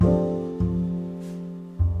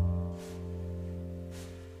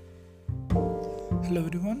Hello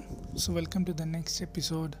everyone. So welcome to the next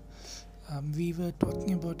episode. We were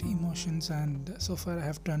talking about emotions, and so far I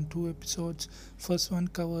have done two episodes. First one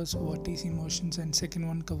covers what is emotions, and second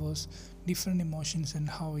one covers different emotions and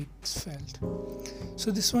how it's felt.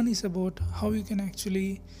 So this one is about how you can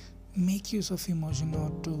actually make use of emotion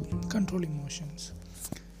or to control emotions.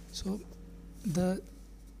 So the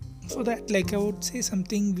for that, like I would say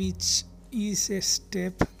something which is a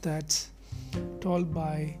step that's told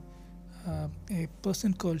by a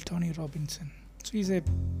person called Tony Robinson. So he's a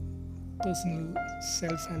personal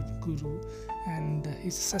self-help guru, and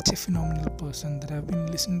he's such a phenomenal person that I've been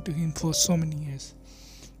listening to him for so many years.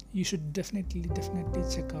 You should definitely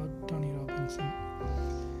check out Tony Robinson.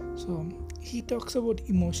 So he talks about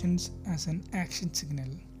emotions as an action signal.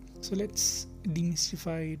 So let's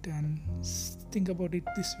demystify it and think about it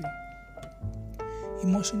this way.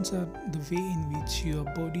 Emotions are the way in which your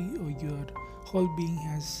body or your whole being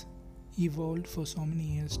has evolved for so many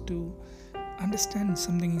years to understand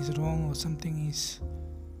something is wrong or something is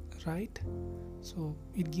right. So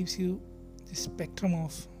it gives you the spectrum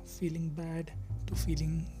of feeling bad to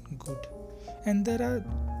feeling good, and there are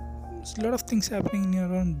a lot of things happening in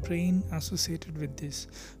your own brain associated with this.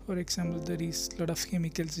 For example, there is a lot of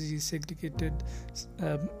chemicals which is segregated,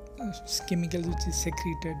 chemicals which is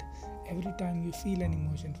secreted every time you feel an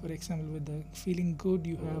emotion. For example, with the feeling good,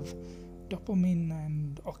 you have dopamine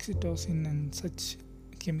and oxytocin and such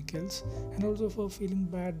chemicals, and also for feeling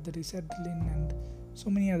bad, there is adrenaline and so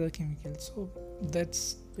many other chemicals. So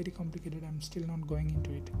that's very complicated. I'm still not going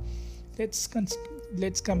into it.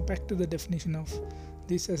 Let's come back to the definition of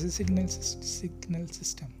this as a signal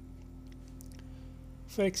system.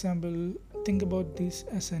 For example, think about this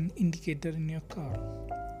as an indicator in your car.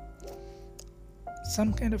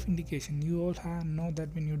 Some kind of indication. You all know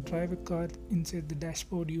that when you drive a car, inside the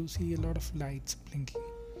dashboard you see a lot of lights blinking.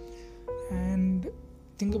 And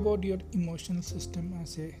think about your emotional system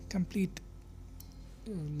as a complete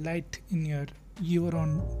light in your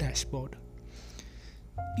own dashboard.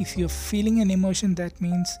 If you're feeling an emotion, that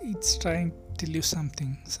means it's trying to tell you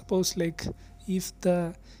something. Suppose, like, if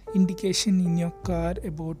the indication in your car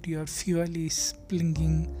about your fuel is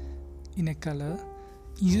blinking in a color,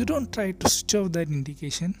 you don't try to switch off that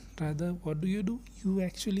indication. Rather, what do? You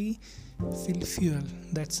actually fill fuel.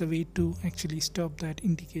 That's the way to actually stop that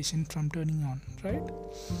indication from turning on, right?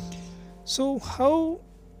 So how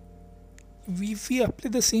if we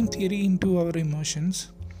apply the same theory into our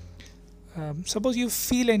emotions, suppose you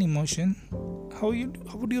feel an emotion, how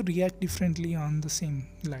would you react differently on the same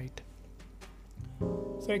light?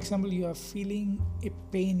 For example, you are feeling a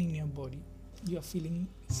pain in your body. You are feeling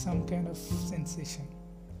some kind of sensation.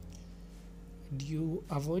 Do you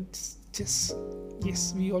avoid just,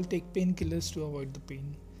 yes, we all take painkillers to avoid the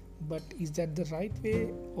pain, but is that the right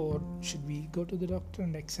way, or should we go to the doctor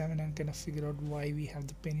and examine and kind of figure out why we have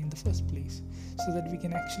the pain in the first place, so that we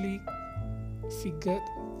can actually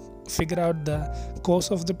figure out the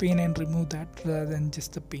cause of the pain and remove that rather than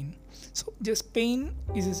just the pain. So just pain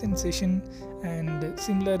is a sensation, and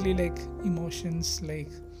similarly, like emotions,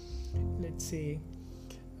 like let's say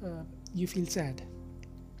you feel sad.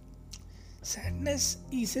 Sadness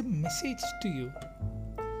is a message to you.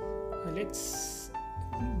 Let's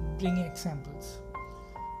bring examples.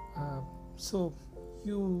 So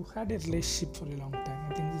you had a relationship for a long time.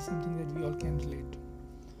 I think this is something that we all can relate to,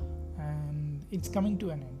 and it's coming to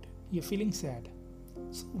an end. You're feeling sad.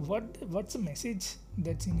 So what's the message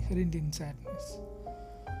that's inherent in sadness?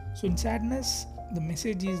 So in sadness, the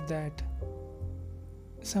message is that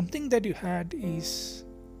something that you had is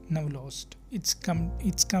now lost. It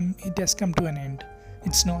has come to an end.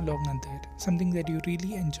 It's no longer there. Something that you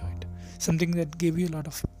really enjoyed, something that gave you a lot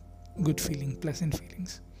of good feeling, pleasant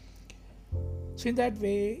feelings. So in that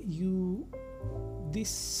way, this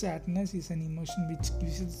sadness is an emotion which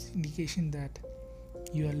gives us indication that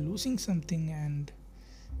you are losing something, and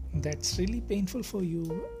that's really painful for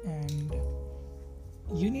you, and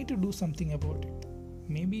you need to do something about it.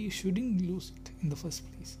 Maybe you shouldn't lose it in the first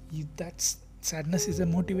place. Sadness is a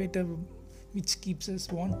motivator which keeps us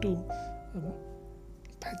want to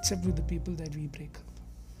patch up with the people that we break up.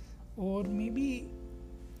 Or maybe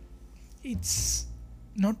it's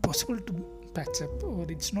not possible to patch up, or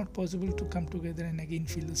it's not possible to come together and again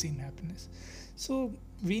feel the same happiness. So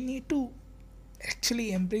we need to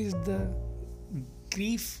actually embrace the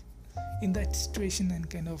grief in that situation and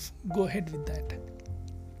kind of go ahead with that.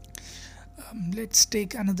 Let's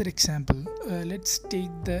take another example. Let's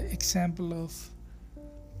take the example of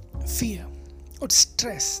fear or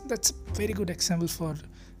stress. That's a very good example for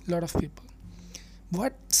a lot of people.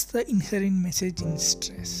 What's the inherent message in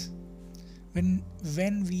stress?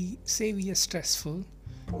 when we say we are stressful,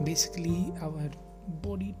 basically our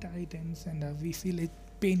body tightens and we feel a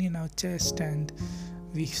pain in our chest and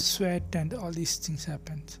we sweat and all these things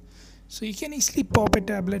happen. So you can easily pop a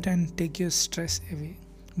tablet and take your stress away.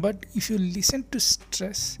 But if you listen to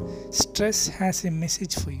stress has a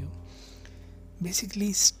message for you.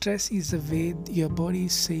 Basically, stress is the way your body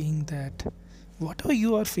is saying that whatever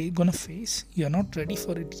you are gonna face, you are not ready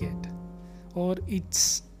for it yet, or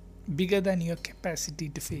it's bigger than your capacity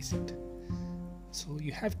to face it. So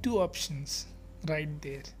you have two options right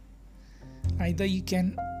there. Either you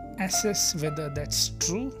can assess whether that's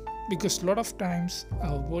true, because a lot of times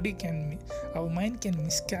our mind can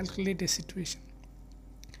miscalculate a situation.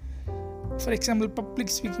 For example, public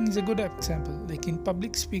speaking is a good example. Like in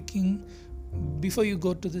public speaking, before you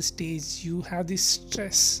go to the stage, you have this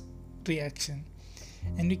stress reaction,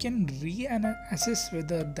 and you can assess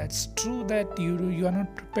whether that's true that you are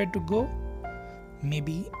not prepared to go.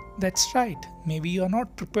 Maybe that's right. Maybe you are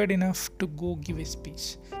not prepared enough to go give a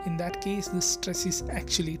speech. In that case, the stress is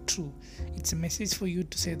actually true. It's a message for you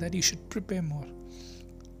to say that you should prepare more.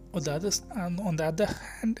 On the other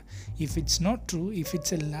hand, if it's not true, if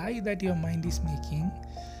it's a lie that your mind is making,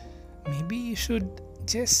 maybe you should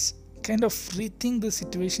just kind of rethink the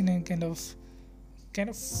situation and kind of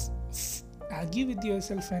argue with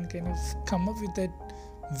yourself and kind of come up with that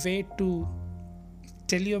way to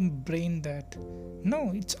tell your brain that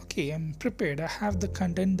no, it's okay, I'm prepared, I have the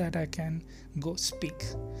content that I can go speak.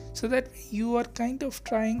 So that you are kind of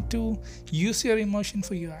trying to use your emotion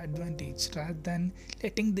for your advantage rather than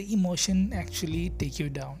letting the emotion actually take you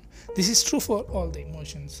down. This is true for all the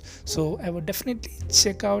emotions. So I would definitely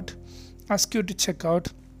ask you to check out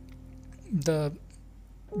the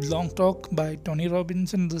long talk by Tony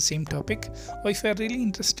Robbins on the same topic, or if you are really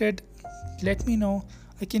interested, let me know.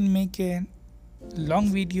 I can make a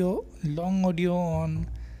long audio on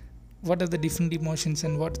what are the different emotions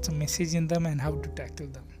and what's the message in them and how to tackle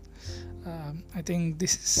them. I think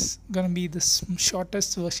this is gonna be the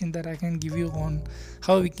shortest version that I can give you on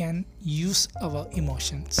how we can use our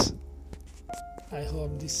emotions. I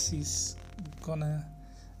hope this is gonna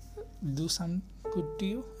do some good to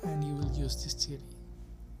you and you will use this theory.